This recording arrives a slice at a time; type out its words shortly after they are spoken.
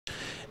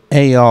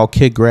Hey y'all,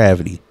 Kid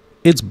Gravity.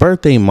 It's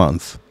birthday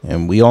month,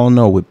 and we all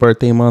know with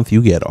birthday month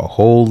you get a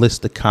whole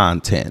list of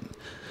content,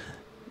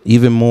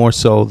 even more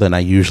so than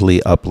I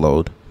usually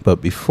upload. But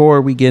before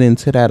we get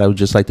into that, I would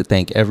just like to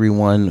thank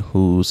everyone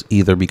who's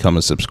either become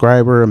a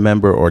subscriber, a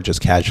member, or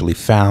just casually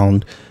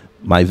found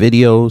my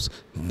videos.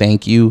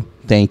 Thank you,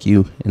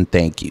 and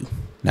thank you.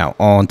 Now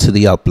on to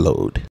the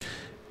upload.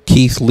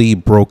 Keith Lee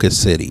broke a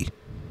city.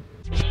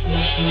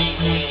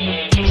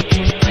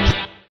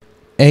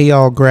 Hey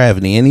y'all,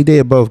 Gravity, any day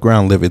above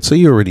ground livid, so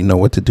you already know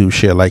what to do.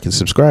 Share, like, and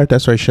subscribe.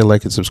 That's right, share,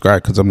 like, and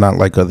subscribe, because I'm not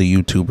like other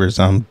YouTubers.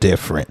 I'm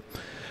different.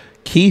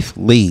 Keith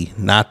Lee,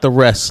 not the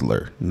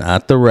wrestler.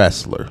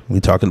 We're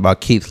talking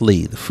about Keith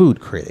Lee, the food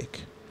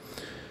critic.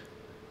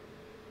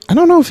 I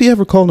don't know if he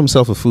ever called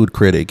himself a food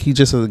critic. He's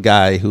just a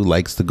guy who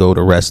likes to go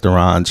to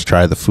restaurants,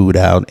 try the food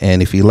out,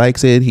 and if he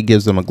likes it, he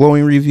gives them a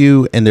glowing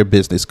review and their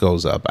business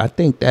goes up. I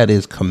think that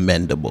is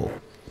commendable.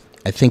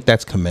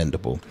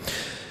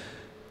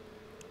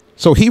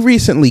 So he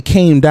recently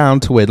came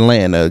down to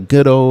Atlanta,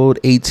 good old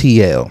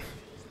ATL,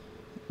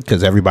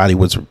 because everybody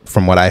was,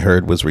 from what I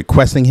heard, was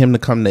requesting him to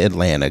come to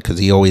Atlanta because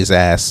he always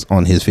asks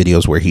on his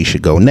videos where he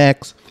should go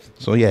next.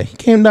 So yeah, he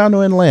came down to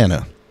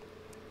Atlanta.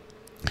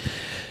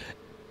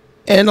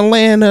 And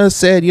Atlanta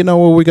said, you know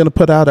what, we're going to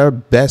put out our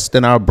best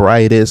and our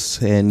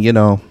brightest. And, you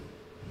know,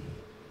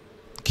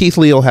 Keith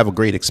Lee will have a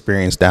great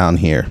experience down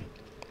here.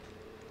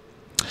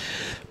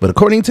 But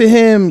according to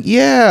him,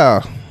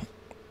 yeah,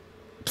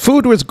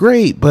 food was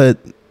great, but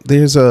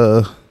there's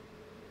a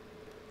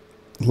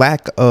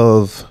lack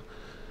of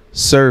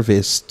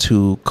service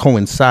to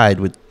coincide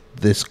with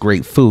this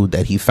great food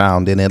that he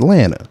found in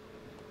Atlanta.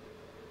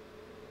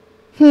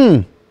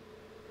 I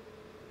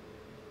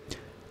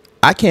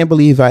can't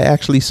believe I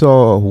actually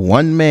saw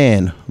one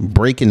man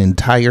break an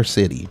entire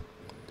city.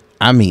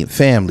 I mean,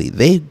 family,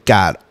 they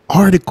got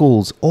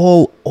articles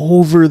all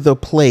over the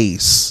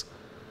place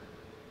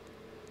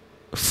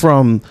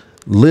from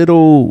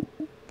little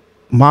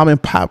mom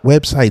and pop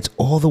websites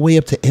all the way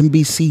up to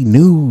NBC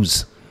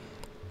News.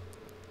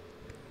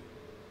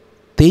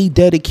 They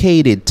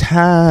dedicated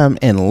time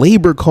and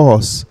labor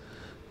costs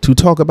to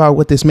talk about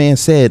what this man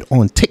said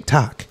on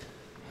TikTok.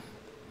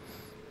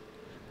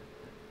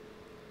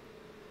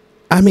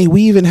 I mean,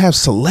 we even have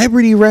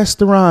celebrity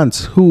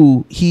restaurants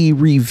who he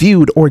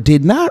reviewed or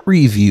did not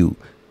review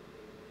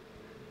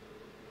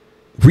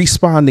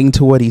responding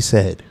to what he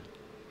said.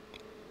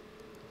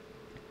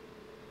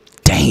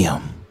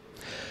 Damn.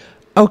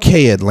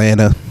 Okay,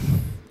 Atlanta,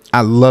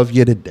 I love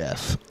you to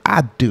death.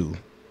 I do.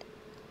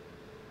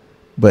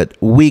 But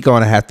we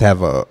gonna have to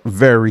have a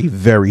very,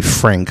 very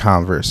frank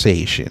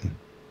conversation.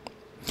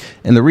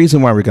 And the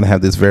reason why we're gonna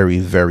have this very,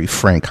 very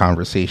frank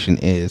conversation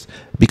is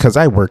because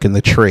I work in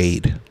the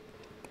trade.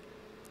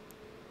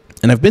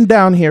 And I've been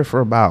down here for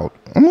about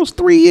almost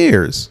 3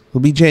 years. It'll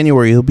be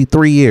January. It'll be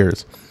 3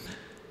 years.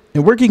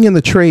 And working in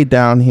the trade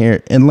down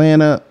here,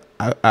 Atlanta,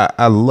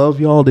 I love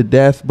y'all to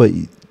death, but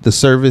the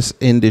service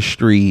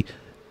industry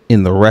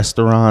in the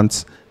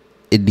restaurants,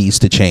 it needs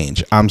to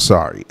change. I'm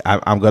sorry.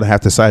 I'm going to have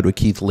to side with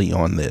Keith Lee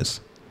on this.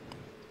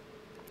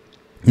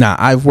 Now,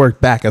 I've worked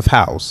back of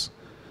house,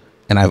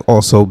 and I've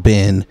also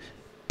been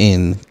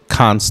in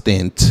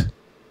constant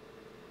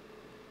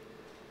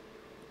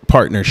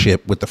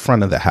partnership with the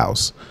front of the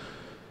house,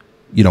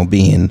 you know,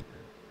 being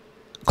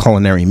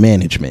culinary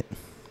management.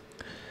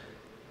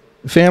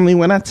 Family,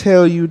 when I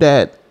tell you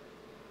that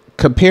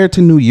compared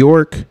to New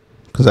York,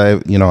 because I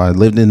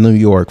lived in New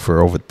York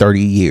for over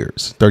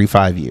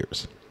 35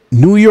 years.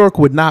 New York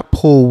would not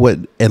pull what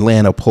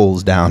Atlanta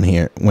pulls down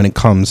here when it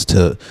comes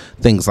to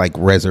things like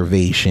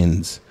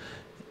reservations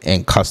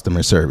and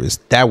customer service.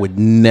 That would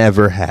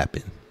never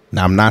happen.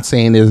 Now, I'm not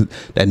saying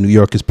that New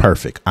York is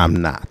perfect. I'm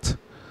not.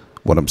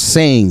 What I'm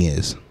saying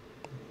is,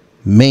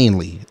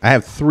 mainly, I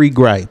have 3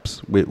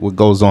 gripes with what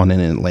goes on in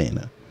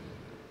Atlanta.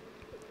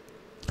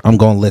 I'm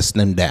going to list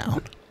them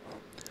down.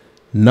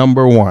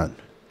 Number 1,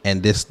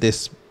 and this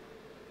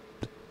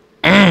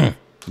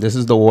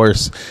is the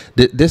worst.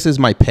 This is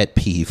my pet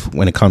peeve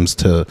when it comes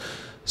to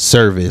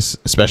service,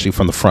 especially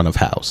from the front of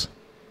house.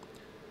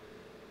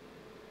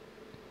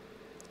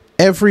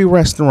 Every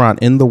restaurant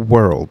in the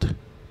world,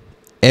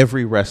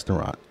 every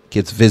restaurant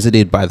gets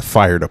visited by the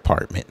fire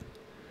department,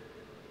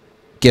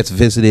 gets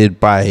visited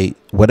by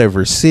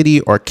whatever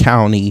city or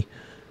county,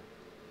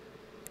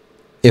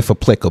 if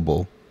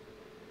applicable.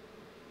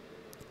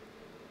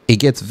 It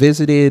gets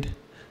visited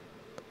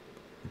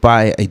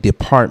by a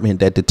department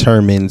that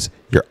determines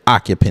your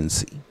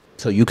occupancy.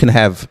 So you can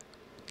have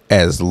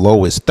as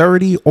low as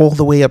 30 all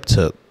the way up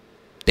to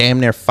damn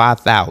near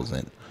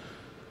 5,000.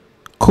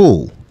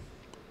 Cool.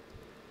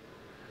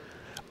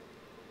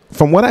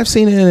 From what I've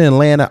seen in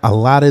Atlanta, a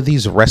lot of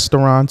these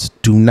restaurants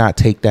do not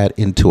take that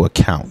into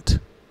account.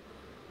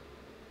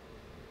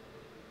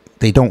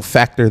 They don't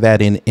factor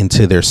that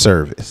into their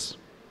service.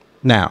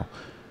 Now,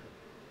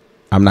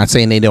 I'm not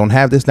saying they don't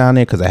have this down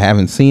there because I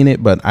haven't seen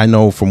it, but I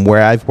know from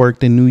where I've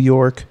worked in New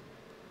York,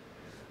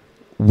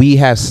 we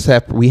had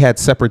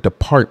separate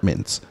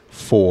departments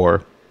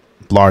for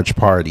large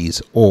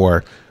parties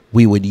or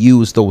we would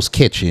use those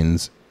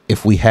kitchens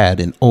if we had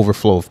an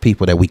overflow of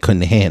people that we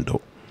couldn't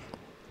handle.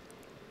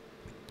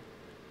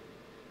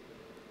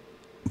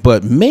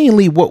 But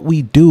mainly what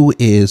we do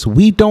is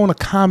we don't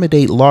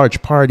accommodate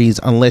large parties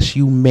unless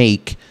you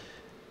make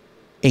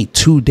a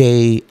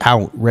 2-day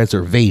out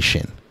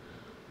reservation.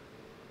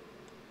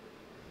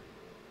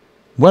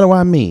 What do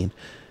I mean?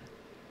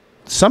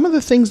 Some of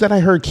the things that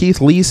I heard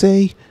Keith Lee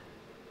say,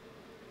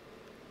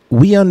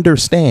 we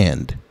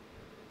understand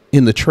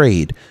in the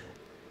trade.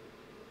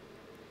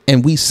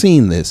 And we've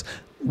seen this.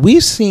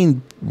 We've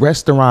seen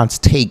restaurants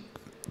take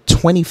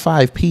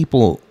 25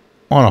 people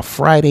on a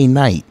Friday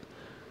night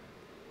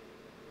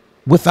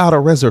without a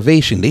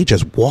reservation. They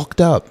just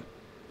walked up.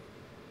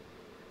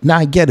 Now,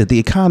 I get it. The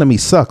economy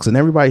sucks and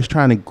everybody's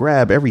trying to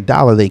grab every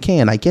dollar they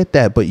can. I get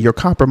that. But you're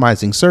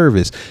compromising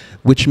service,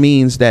 which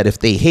means that if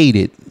they hate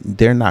it,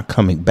 they're not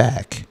coming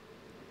back.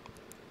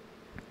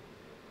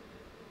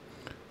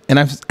 And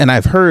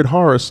I've heard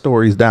horror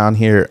stories down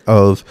here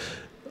of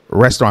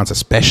restaurants,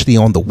 especially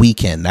on the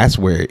weekend. That's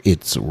where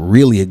it's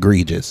really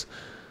egregious.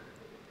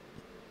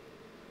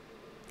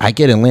 I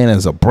get Atlanta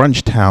as a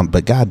brunch town,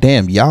 but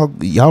goddamn,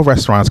 y'all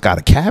restaurants got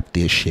to cap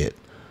this shit.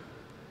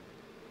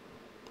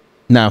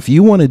 Now, if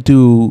you want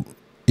to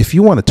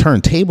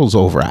turn tables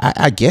over,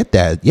 I get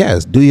that.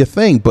 Yes, do your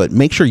thing, but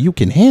make sure you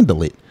can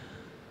handle it.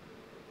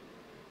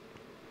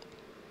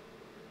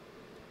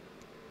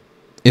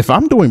 If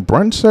I'm doing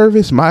brunch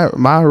service,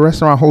 my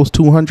restaurant holds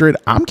 200.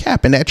 I'm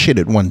capping that shit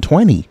at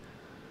 120.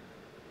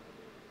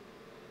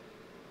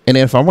 And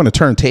if I want to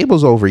turn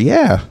tables over,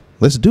 yeah,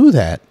 let's do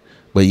that.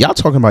 But y'all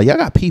talking about y'all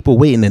got people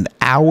waiting an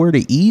hour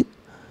to eat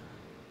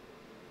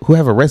who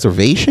have a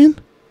reservation?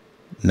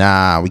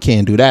 Nah, we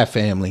can't do that,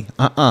 family.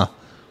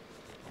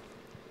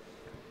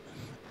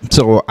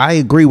 So I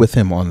agree with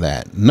him on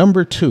that.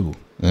 Number 2,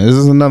 and this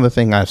is another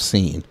thing I've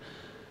seen.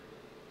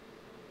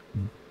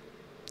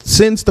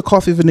 Since the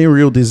coffee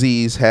venereal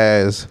disease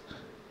has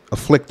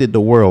afflicted the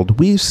world,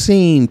 we've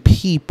seen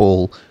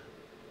people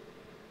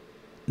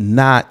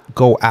not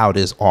go out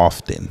as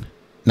often.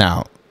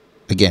 Now,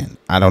 again,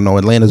 I don't know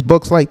Atlanta's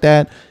books like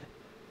that.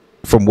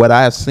 From what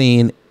I've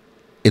seen,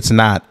 it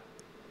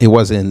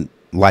wasn't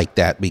like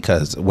that,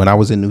 because when I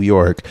was in New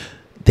York,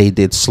 they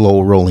did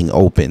slow rolling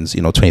opens,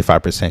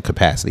 25%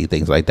 capacity,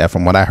 things like that.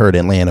 From what I heard,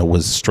 Atlanta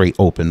was straight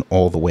open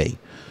all the way.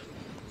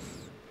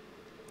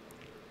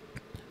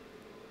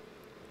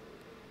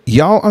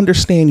 Y'all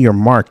understand your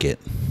market.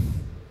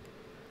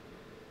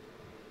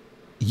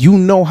 You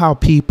know how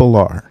people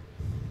are.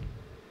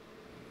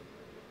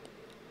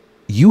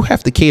 You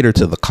have to cater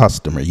to the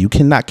customer. You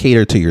cannot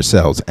cater to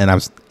yourselves.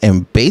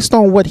 And based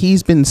on what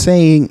he's been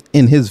saying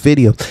in his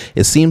video,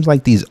 it seems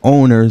like these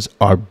owners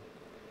are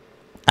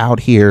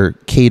out here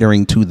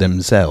catering to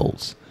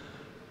themselves.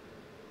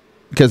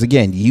 Because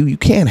again, you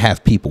can't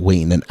have people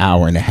waiting an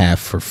hour and a half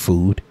for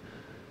food.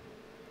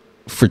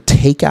 For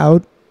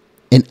takeout,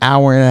 an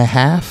hour and a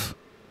half.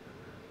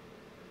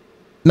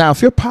 Now,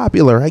 if you're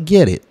popular, I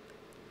get it.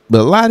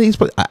 But a lot of these,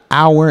 an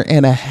hour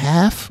and a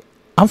half,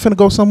 I'm finna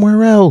go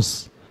somewhere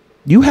else.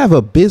 You have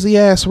a busy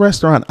ass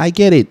restaurant. I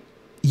get it.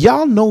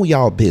 Y'all know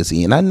y'all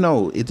busy. And I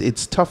know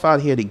it's tough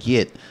out here to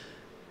get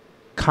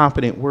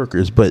competent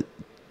workers, but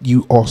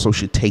you also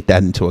should take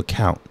that into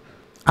account.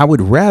 I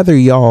would rather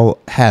y'all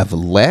have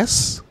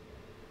less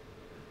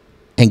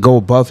and go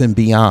above and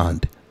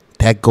beyond.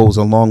 That goes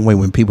a long way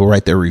when people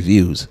write their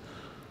reviews.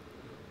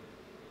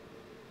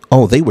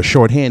 Oh, they were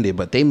shorthanded,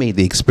 but they made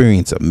the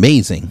experience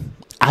amazing.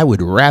 I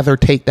would rather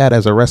take that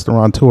as a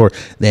restaurateur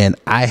than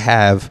I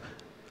have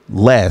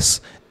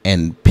less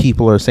and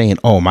people are saying,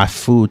 oh, my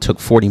food took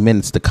 40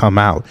 minutes to come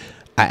out.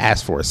 I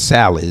asked for a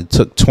salad. It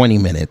took 20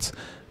 minutes.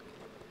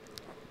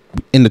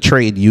 In the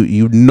trade,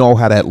 you know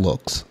how that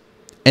looks.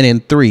 And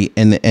in 3,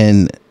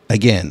 and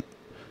again,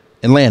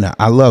 Atlanta,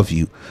 I love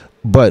you,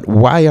 but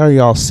why are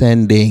y'all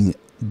sending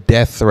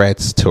death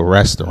threats to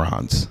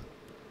restaurants?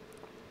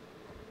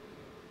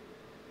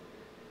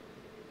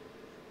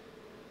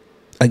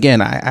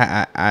 Again,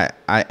 I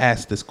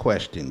asked this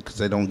question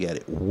because I don't get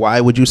it. Why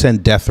would you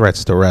send death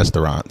threats to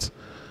restaurants?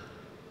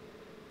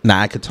 Now,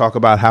 I could talk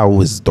about how it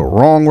was the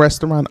wrong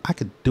restaurant. I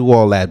could do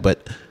all that,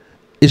 but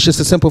it's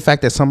just a simple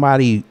fact that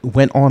somebody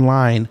went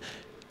online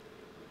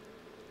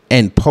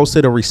and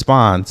posted a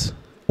response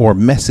or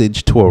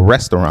message to a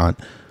restaurant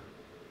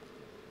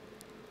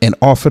and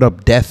offered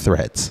up death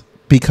threats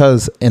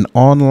because an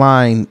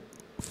online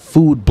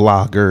food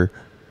blogger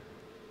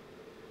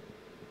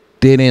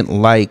didn't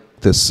like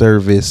the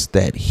service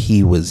that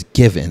he was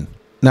given.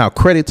 Now,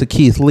 credit to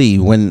Keith Lee.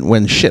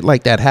 When shit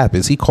like that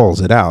happens, he calls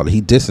it out.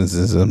 He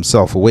distances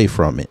himself away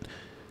from it.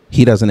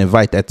 He doesn't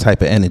invite that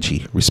type of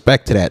energy.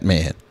 Respect to that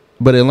man.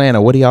 But Atlanta,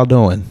 what are y'all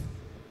doing?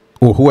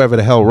 Or whoever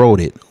the hell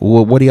wrote it,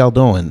 what are y'all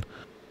doing?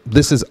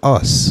 This is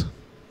us.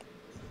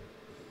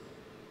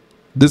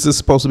 This is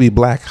supposed to be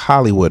Black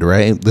Hollywood,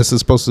 right? This is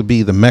supposed to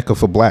be the mecca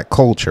for black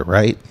culture,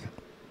 right?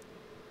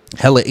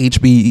 Hella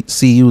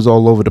HBCUs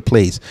all over the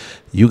place.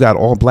 You got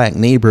all black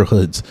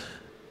neighborhoods.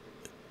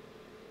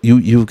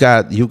 You've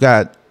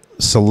got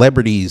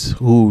celebrities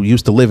who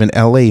used to live in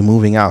LA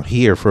moving out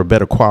here for a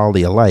better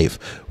quality of life.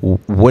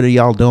 What are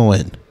y'all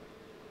doing?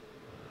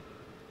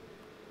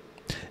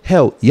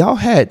 Hell, y'all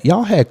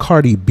had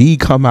Cardi B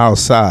come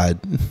outside.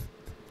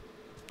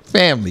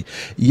 Family,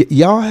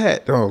 y'all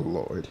had, oh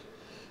Lord,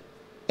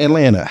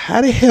 Atlanta.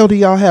 How the hell do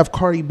y'all have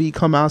Cardi B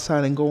come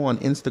outside and go on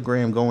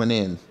Instagram going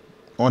in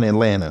on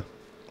Atlanta?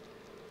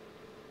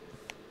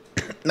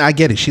 Now, I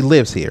get it, she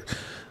lives here,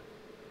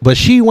 but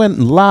she went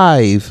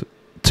live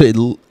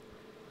to,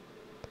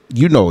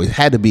 you know, it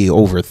had to be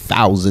over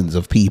thousands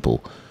of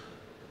people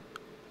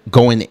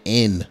going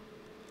in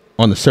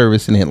on the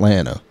service in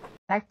Atlanta.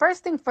 Like,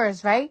 first thing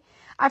first, right?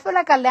 I feel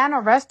like Atlanta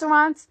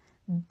restaurants,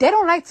 they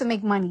don't like to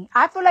make money.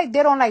 I feel like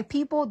they don't like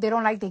people. They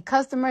don't like their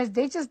customers.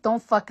 They just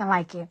don't fucking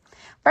like it.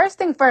 First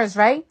thing first,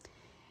 right?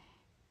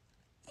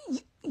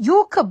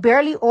 You could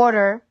barely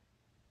order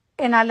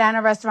in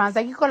Atlanta restaurants.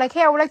 Like, you go like,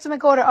 hey, I would like to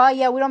make order. Oh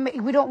yeah, we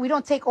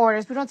don't take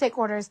orders. We don't take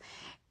orders.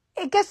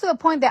 It gets to the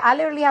point that I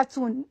literally have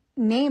to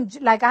name,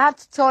 like, I have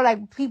to tell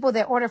like people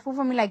that order food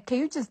for me, like, can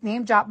you just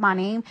name drop my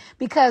name?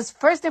 Because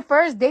first and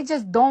first, they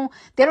don't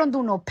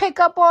do no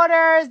pickup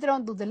orders. They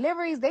don't do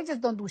deliveries. They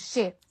just don't do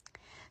shit.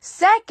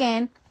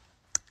 Second,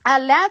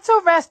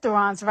 Atlanta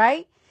restaurants,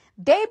 right?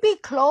 They be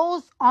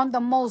closed on the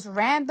most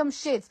random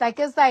shits. Like,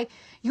 it's like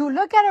you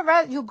look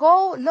at you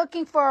go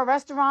looking for a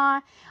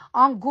restaurant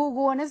on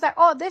Google and it's like,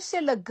 oh, this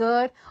shit look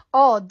good.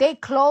 Oh, they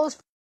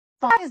closed.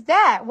 What is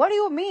that? What do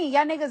you mean?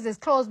 Y'all niggas is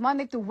closed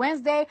Monday through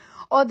Wednesday?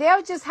 Or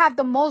they'll just have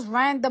the most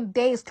random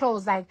days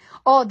closed. Like,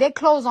 oh, they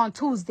close on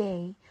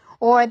Tuesday.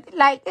 Or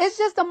like, it's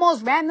just the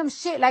most random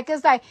shit. Like,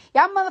 it's like,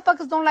 y'all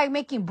motherfuckers don't like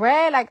making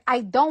bread. Like,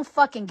 I don't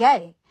fucking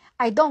get it.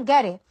 I don't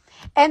get it.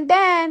 And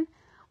then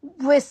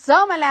with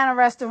some Atlanta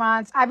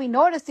restaurants, I be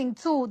noticing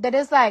too that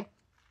it's like,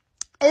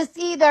 it's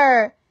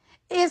either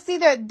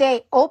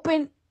they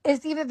open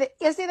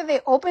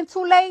they open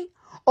too late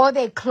or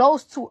they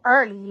close too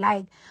early.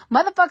 Like,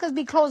 motherfuckers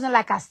be closing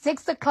like at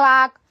 6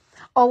 o'clock,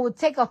 or will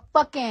take a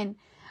fucking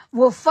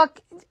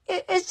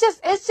it's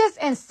just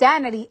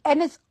insanity.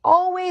 And it's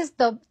always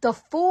the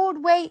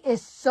food wait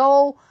is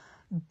so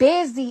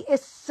busy.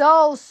 It's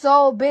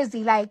so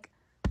busy. Like,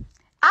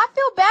 I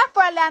feel bad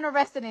for Atlanta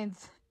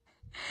residents.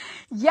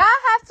 Y'all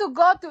have to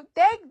go through.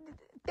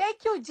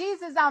 Thank you,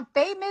 Jesus. I'm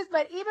famous,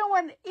 but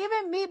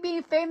even me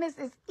being famous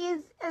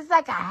is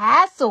like a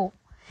hassle.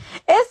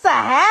 It's a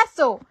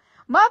hassle.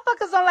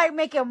 Motherfuckers don't like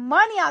making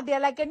money out there.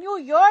 Like in New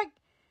York,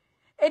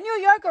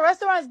 a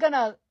restaurant is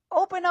gonna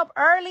open up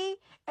early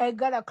and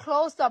gonna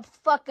close up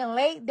fucking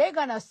late. They're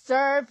gonna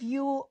serve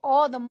you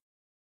all the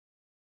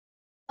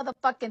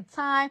motherfucking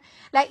time.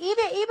 Like,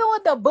 even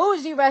with the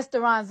bougie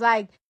restaurants,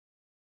 like,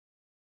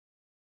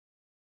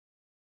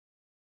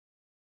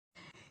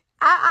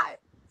 I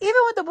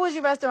even with the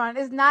bougie restaurant,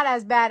 it's not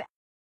as bad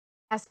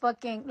as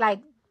fucking like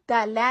the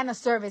Atlanta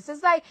service.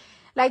 It's like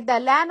the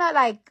Atlanta,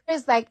 like,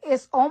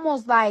 it's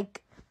almost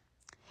like,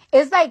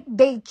 it's like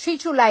they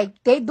treat you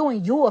like they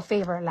doing you a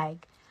favor.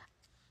 Like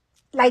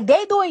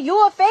they doing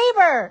you a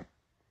favor.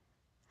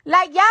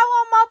 Like, y'all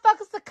want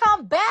motherfuckers to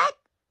come back?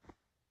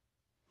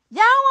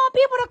 Y'all want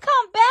people to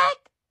come back?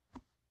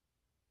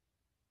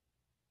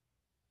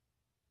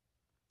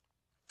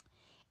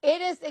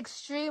 It is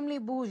extremely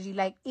bougie.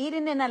 Like,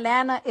 eating in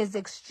Atlanta is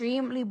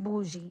extremely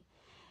bougie.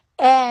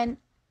 And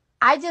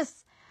I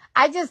just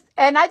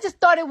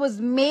thought it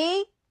was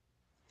me.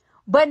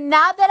 But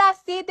now that I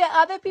see that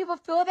other people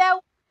feel that,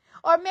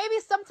 or maybe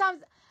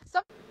sometimes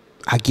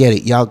I get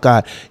it. Y'all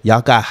got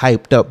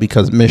hyped up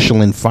because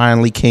Michelin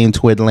finally came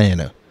to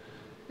Atlanta,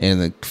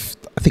 and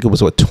I think it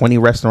was 20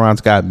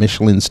 restaurants got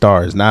Michelin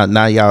stars.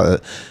 Now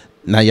y'all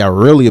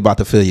really about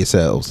to feel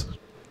yourselves.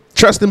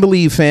 Trust and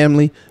believe,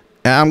 family.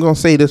 And I'm gonna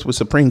say this with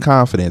supreme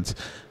confidence.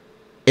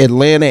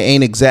 Atlanta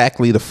ain't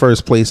exactly the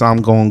first place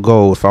I'm gonna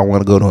go if I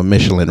want to go to a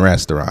Michelin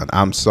restaurant.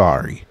 I'm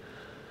sorry.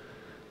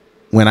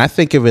 When I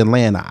think of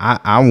Atlanta,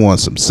 I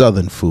want some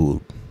Southern food.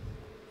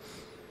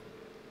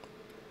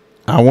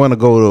 I want to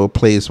go to a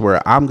place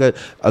where I'm good.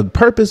 A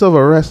purpose of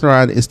a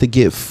restaurant is to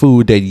get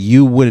food that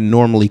you wouldn't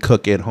normally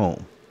cook at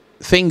home.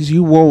 Things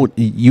you won't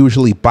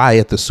usually buy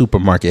at the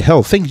supermarket.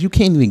 Hell, things you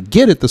can't even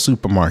get at the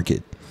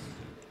supermarket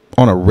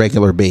on a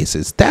regular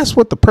basis. That's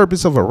what the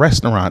purpose of a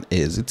restaurant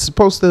is. It's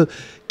supposed to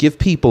give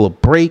people a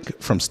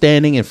break from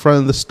standing in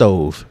front of the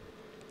stove.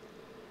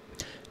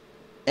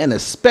 And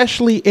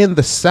especially in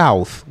the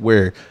South,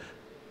 where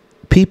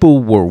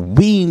people were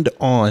weaned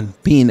on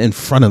being in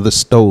front of the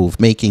stove,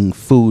 making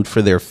food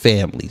for their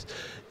families.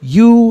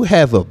 You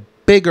have a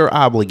bigger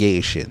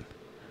obligation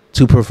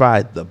to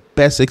provide the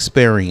best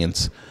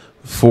experience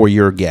for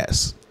your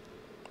guests.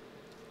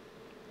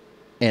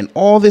 And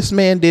all this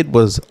man did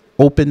was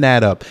open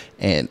that up,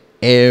 and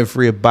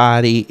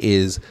everybody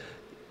is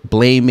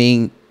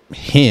blaming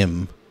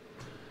him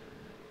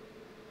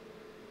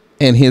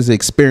and his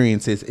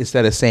experiences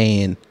instead of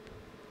saying,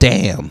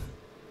 damn,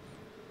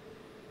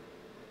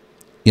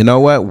 you know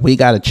what? We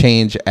got to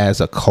change as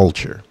a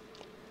culture.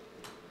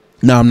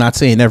 Now, I'm not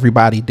saying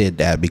everybody did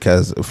that,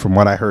 because from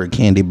what I heard,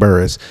 Candy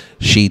Burris,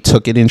 she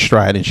took it in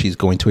stride and she's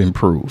going to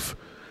improve.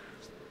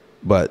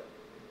 But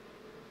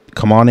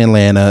come on,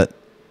 Atlanta.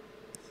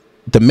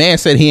 The man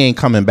said he ain't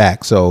coming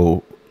back,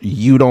 so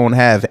you don't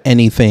have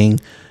anything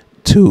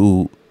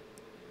to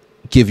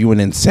give you an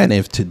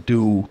incentive to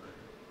do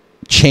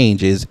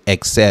changes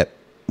except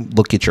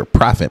look at your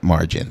profit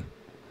margin.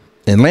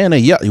 Atlanta,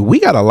 yeah, we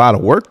got a lot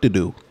of work to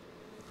do.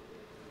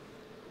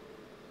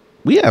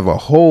 We have a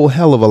whole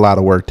hell of a lot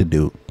of work to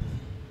do,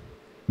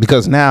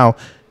 because now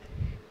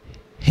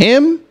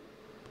him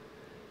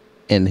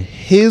and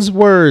his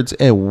words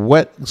and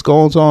what's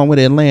going on with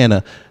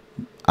Atlanta,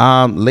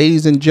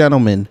 ladies and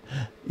gentlemen,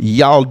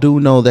 y'all do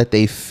know that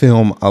they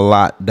film a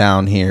lot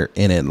down here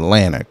in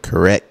Atlanta,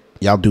 correct?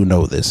 Y'all do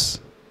know this.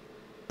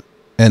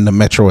 In the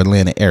metro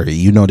Atlanta area,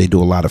 you know they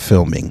do a lot of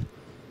filming.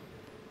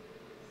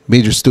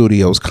 Major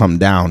studios come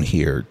down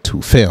here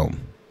to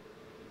film.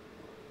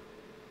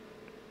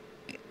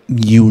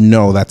 You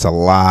know that's a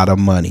lot of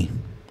money.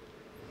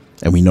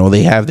 And we know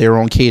they have their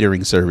own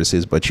catering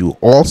services, but you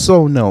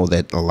also know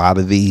that a lot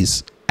of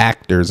these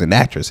actors and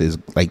actresses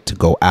like to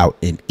go out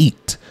and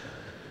eat.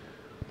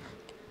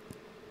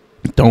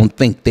 Don't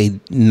think they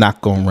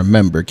not gonna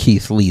remember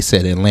Keith Lee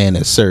said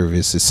Atlanta's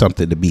service is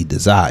something to be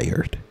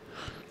desired.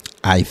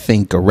 I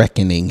think a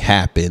reckoning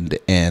happened,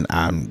 and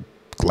I'm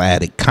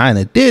glad it kind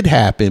of did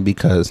happen,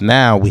 because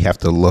now we have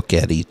to look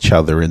at each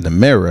other in the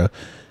mirror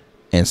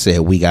and say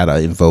we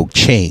gotta invoke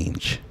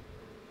change.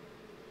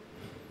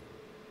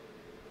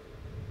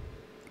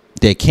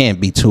 There can't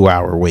be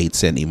 2-hour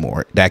waits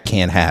anymore. That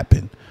can't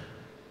happen.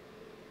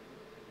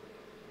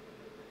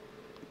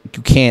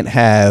 You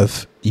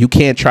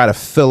can't try to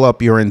fill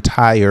up your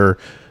entire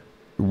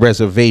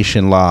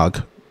reservation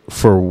log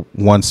for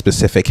one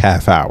specific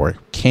half hour.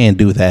 Can't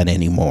do that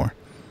anymore.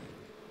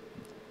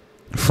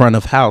 Front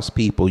of house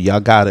people, y'all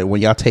gotta,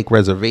 when y'all take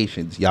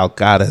reservations, y'all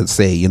gotta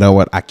say, you know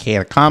what, I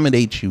can't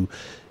accommodate you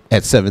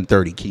at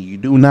 7:30. Can you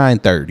do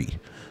 9:30?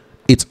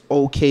 It's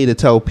okay to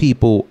tell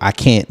people I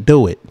can't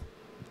do it.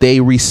 They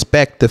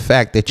respect the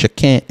fact that you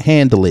can't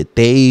handle it.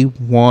 They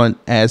want,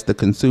 as the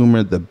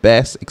consumer, the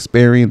best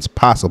experience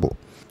possible.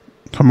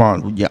 Come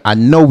on. Yeah, I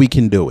know we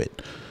can do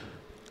it.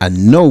 I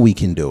know we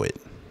can do it.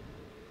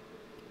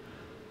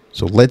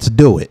 So let's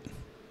do it.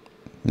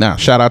 Now,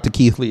 shout out to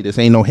Keith Lee. This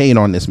ain't no hate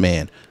on this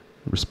man.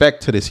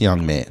 Respect to this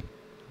young man.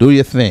 Do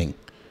your thing.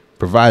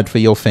 Provide for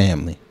your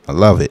family. I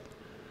love it.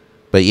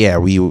 But yeah,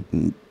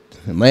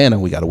 Atlanta,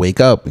 we got to wake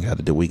up.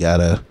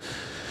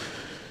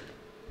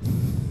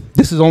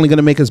 This is only going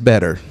to make us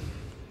better.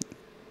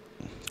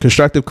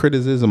 Constructive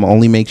criticism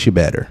only makes you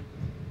better.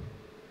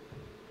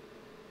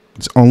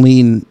 It's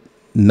only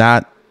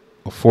not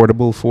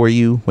affordable for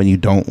you when you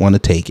don't want to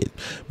take it.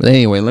 But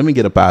anyway, let me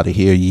get up out of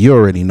here. You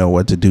already know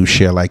what to do.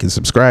 Share, like, and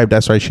subscribe.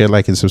 That's right. Share,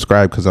 like, and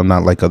subscribe, because I'm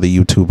not like other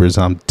YouTubers.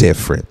 I'm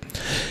different.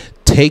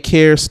 Take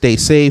care. Stay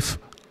safe.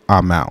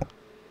 I'm out.